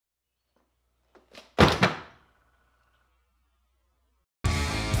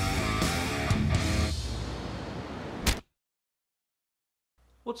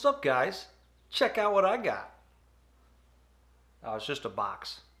What's up, guys? Check out what I got. Oh, it's just a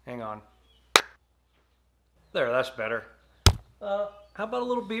box. Hang on. There, that's better. How about a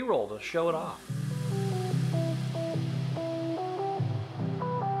little B-roll to show it off?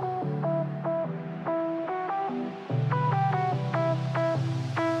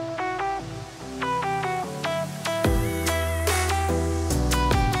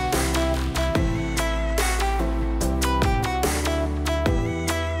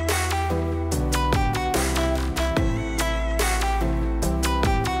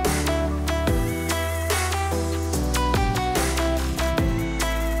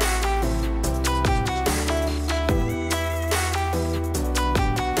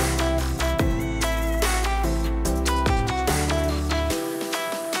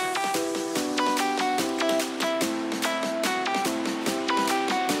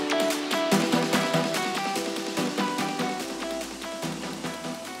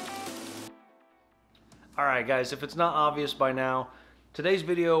 Alright guys, if it's not obvious by now, today's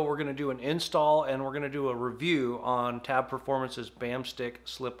video we're going to do an install and we're going to do a review on Tab Performance's Bam Stick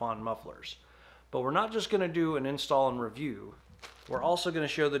slip-on mufflers. But we're not just going to do an install and review, we're also going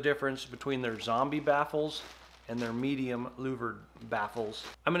to show the difference between their zombie baffles and their medium louvered baffles.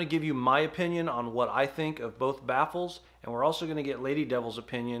 I'm going to give you my opinion on what I think of both baffles, and we're also going to get Lady Devil's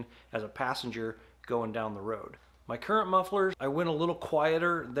opinion as a passenger going down the road. My current mufflers, I went a little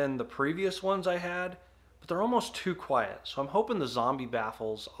quieter than the previous ones I had, but they're almost too quiet. So I'm hoping the zombie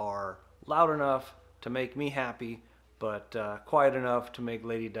baffles are loud enough to make me happy, but quiet enough to make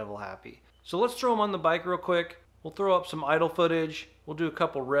Lady Devil happy. So let's throw them on the bike real quick. We'll throw up some idle footage, we'll do a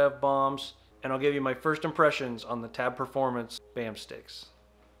couple rev bombs, and I'll give you my first impressions on the Tab Performance Bam Sticks.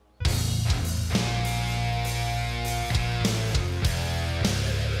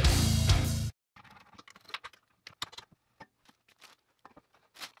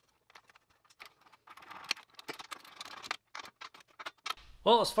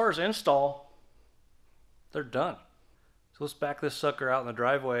 Well, as far as install, they're done. So let's back this sucker out in the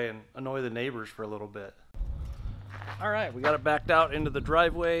driveway and annoy the neighbors for a little bit. All right, we got it backed out into the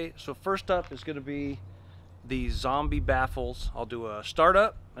driveway. So first up is going to be the zombie baffles. I'll do a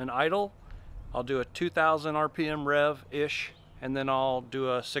startup, an idle. I'll do a 2,000 RPM rev-ish, and then I'll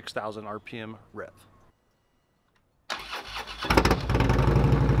do a 6,000 RPM rev.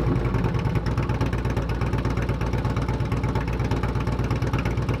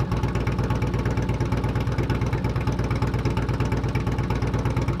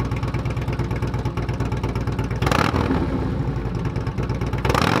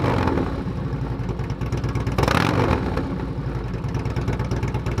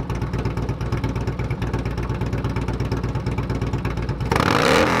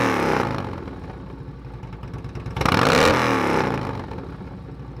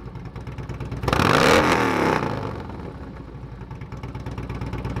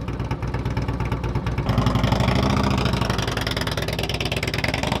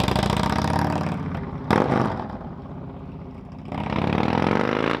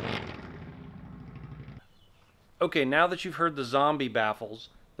 Okay, now that you've heard the zombie baffles,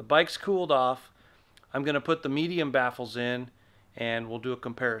 the bike's cooled off, I'm going to put the medium baffles in and we'll do a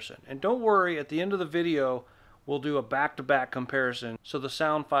comparison. And don't worry, at the end of the video, we'll do a back-to-back comparison, so the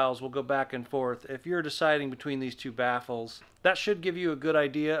sound files will go back and forth. If you're deciding between these two baffles, that should give you a good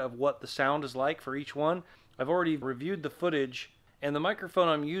idea of what the sound is like for each one. I've already reviewed the footage, and the microphone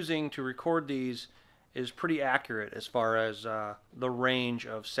I'm using to record these is pretty accurate as far as the range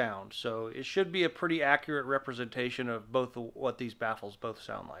of sound. So it should be a pretty accurate representation of both what these baffles both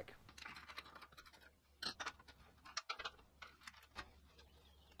sound like.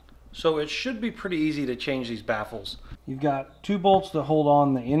 So it should be pretty easy to change these baffles. You've got two bolts that hold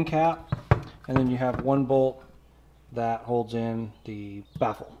on the end cap, and then you have one bolt that holds in the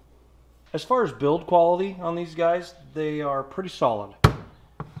baffle. As far as build quality on these guys, they are pretty solid.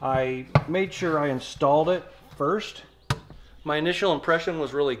 I made sure I installed it first. My initial impression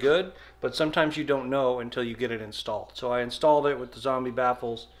was really good, but sometimes you don't know until you get it installed. So I installed it with the zombie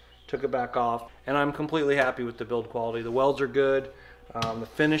baffles, took it back off, and I'm completely happy with the build quality. The welds are good, the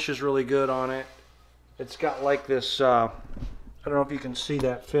finish is really good on it. It's got like this, I don't know if you can see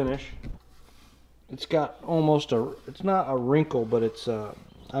that finish. It's got almost it's not a wrinkle, but it's,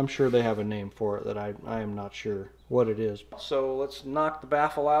 I'm sure they have a name for it that I am not sure what it is. So let's knock the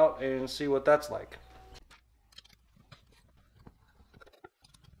baffle out and see what that's like.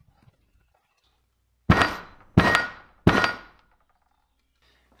 I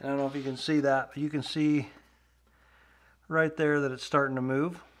don't know if you can see that, but you can see right there that it's starting to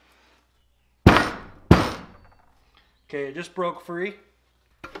move. Okay, it just broke free.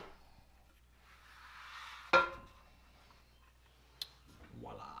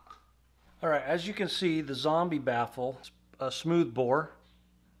 All right, as you can see, the zombie baffle is a smooth bore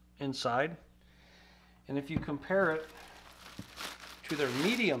inside. And if you compare it to their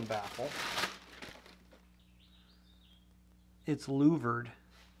medium baffle, it's louvered.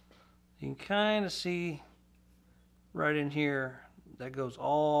 You can kind of see right in here, that goes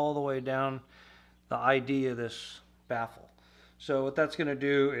all the way down the ID of this baffle. So what that's going to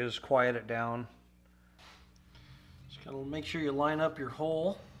do is quiet it down. Just gotta make sure you line up your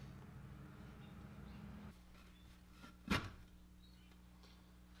hole.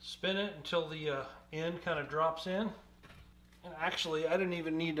 Spin it until the end kind of drops in. And actually, I didn't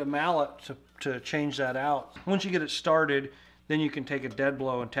even need a mallet to change that out. Once you get it started, then you can take a dead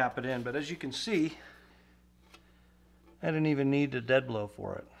blow and tap it in. But as you can see, I didn't even need a dead blow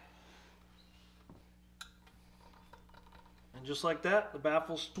for it. And just like that, the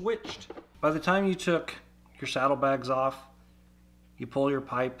baffle switched. By the time you took your saddlebags off, you pull your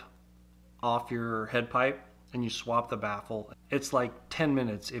pipe off your head pipe, and you swap the baffle. It's like 10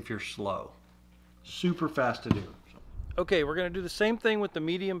 minutes if you're slow. Super fast to do. Okay, we're going to do the same thing with the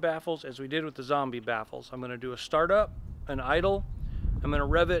medium baffles as we did with the zombie baffles. I'm going to do a startup, an idle. I'm going to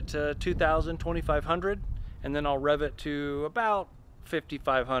rev it to 2,000, 2,500, and then I'll rev it to about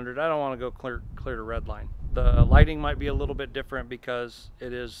 5,500. I don't want to go clear to red line. The lighting might be a little bit different because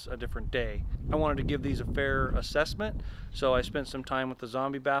it is a different day. I wanted to give these a fair assessment, so I spent some time with the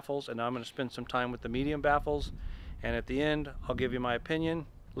zombie baffles, and now I'm going to spend some time with the medium baffles, and at the end I'll give you my opinion.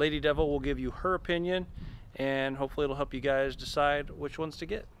 Lady Devil will give you her opinion, and hopefully it'll help you guys decide which ones to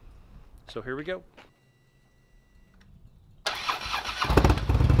get. So here we go.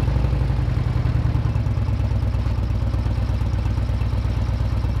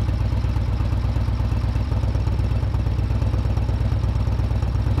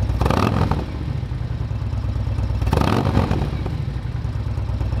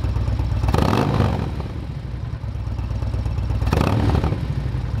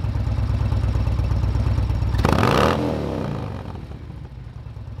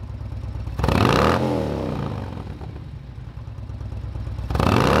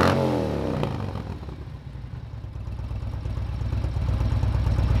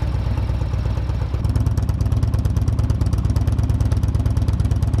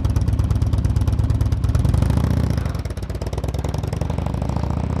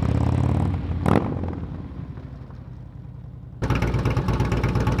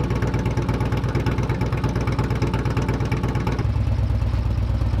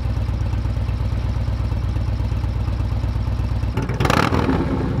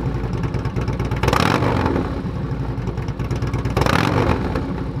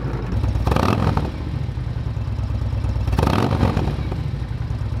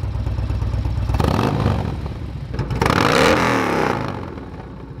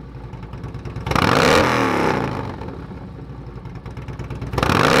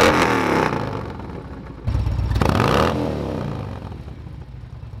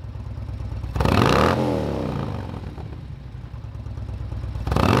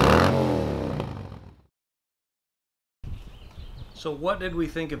 So what did we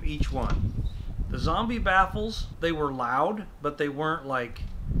think of each one? The zombie baffles, they were loud, but they weren't like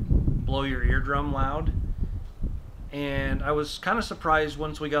blow your eardrum loud. And I was kind of surprised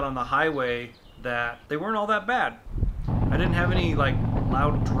once we got on the highway that they weren't all that bad. I didn't have any like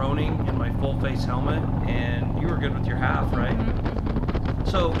loud droning in my full face helmet, and you were good with your half, right?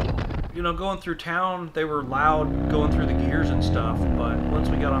 So, you know, going through town, they were loud going through the gears and stuff, but once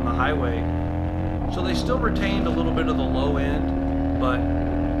we got on the highway, so they still retained a little bit of the low end, but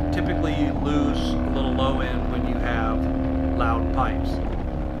typically you lose a little low end when you have loud pipes.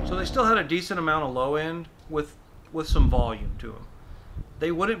 So they still had a decent amount of low end with some volume to them.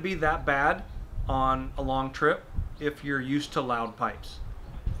 They wouldn't be that bad on a long trip if you're used to loud pipes.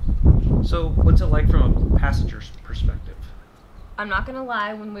 So what's it like from a passenger's perspective? I'm not gonna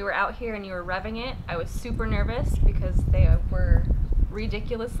lie, when we were out here and you were revving it, I was super nervous because they were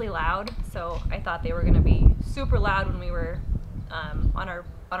ridiculously loud. So I thought they were gonna be super loud when we were on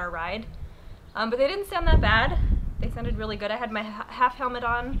our ride. But they didn't sound that bad. They sounded really good. I had my half helmet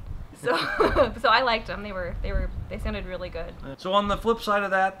on, so so I liked them. They sounded really good. So on the flip side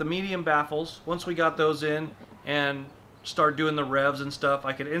of that, the medium baffles, once we got those in and started doing the revs and stuff,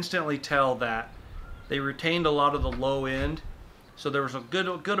 I could instantly tell that they retained a lot of the low end. So there was a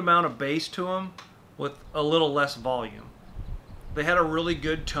good amount of bass to them with a little less volume. They had a really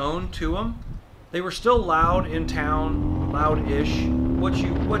good tone to them. They were still loud in town, loud-ish. What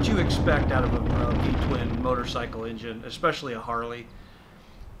you expect out of a V-twin motorcycle engine, especially a Harley.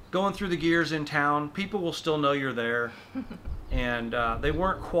 Going through the gears in town, people will still know you're there. and they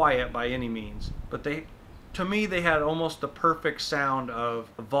weren't quiet by any means, but to me they had almost the perfect sound of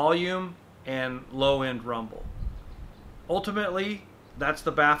volume and low end rumble. Ultimately, that's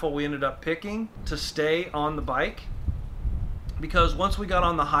the baffle we ended up picking to stay on the bike, because once we got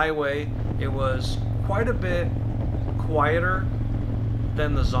on the highway, it was quite a bit quieter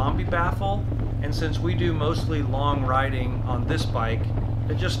than the zombie baffle, and since we do mostly long riding on this bike,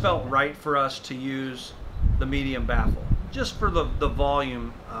 it just felt right for us to use the medium baffle, just for the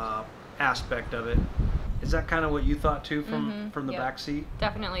volume aspect of it. Is that kind of what you thought too from the back seat?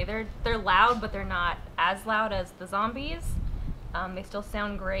 Definitely. They're loud, but they're not as loud as the zombies. They still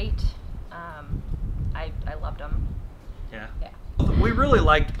sound great. I loved them. Yeah. We really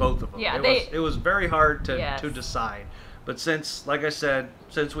liked both of them. Yeah, it was very hard to Yes. decide. But since, like I said,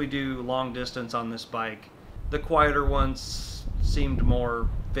 since we do long distance on this bike, the quieter ones seemed more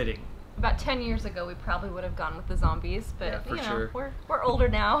fitting. About 10 years ago, we probably would have gone with the zombies, but Yeah, for sure. we're older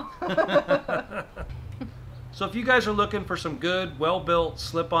now. So if you guys are looking for some good, well-built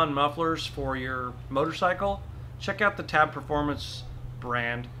slip-on mufflers for your motorcycle, check out the Tab Performance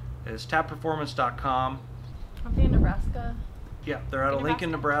brand. It's tabperformance.com. Are they in Nebraska? Yeah, they're out of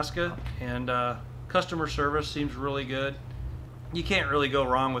Lincoln, Nebraska, and customer service seems really good. You can't really go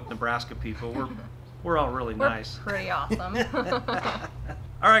wrong with Nebraska people. We're all really nice. We're pretty awesome.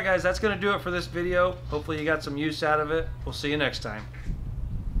 All right, guys, that's going to do it for this video. Hopefully you got some use out of it. We'll see you next time.